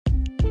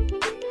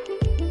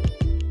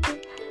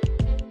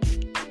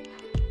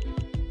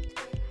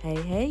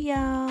Hey,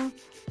 y'all.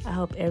 I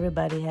hope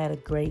everybody had a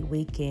great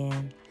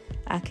weekend.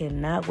 I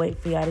cannot wait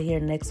for y'all to hear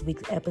next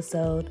week's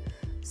episode.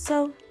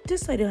 So,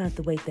 just so you don't have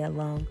to wait that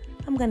long,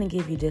 I'm going to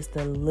give you just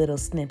a little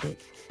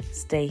snippet.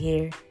 Stay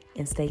here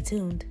and stay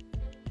tuned.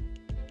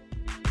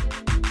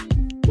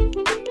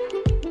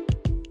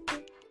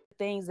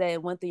 Things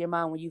that went through your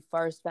mind when you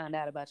first found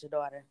out about your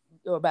daughter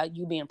or about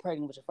you being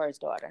pregnant with your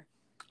first daughter.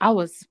 I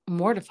was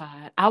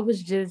mortified. I'm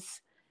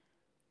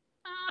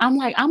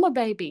like, I'm a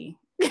baby.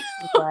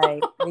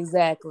 Right,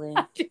 exactly.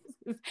 I'm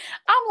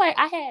like,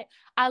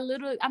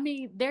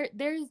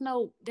 there's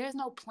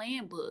no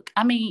plan book.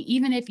 I mean,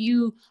 even if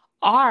you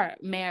are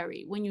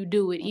married when you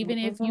do it, even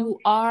if Mm-hmm. you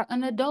are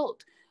an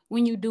adult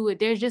when you do it,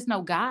 there's just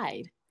no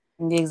guide.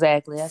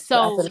 Exactly. I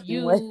feel So the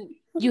same way.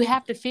 you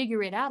have to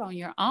figure it out on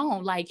your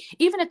own. Like,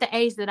 even at the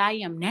age that I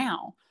am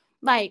now,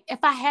 like,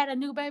 if I had a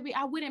new baby,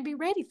 I wouldn't be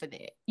ready for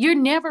that. You're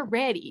never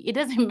ready. It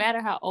doesn't matter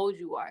how old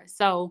you are.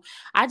 So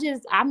I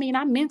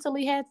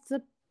mentally had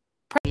to.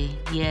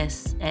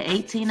 Yes, at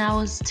 18, I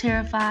was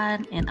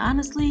terrified. And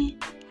honestly,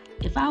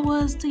 if I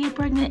was to get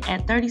pregnant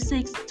at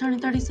 36, turning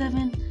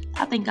 37,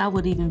 I think I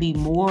would even be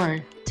more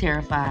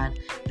terrified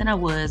than I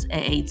was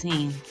at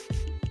 18.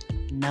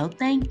 No,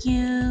 thank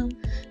you.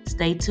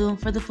 Stay tuned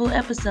for the full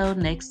episode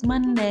next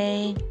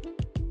Monday.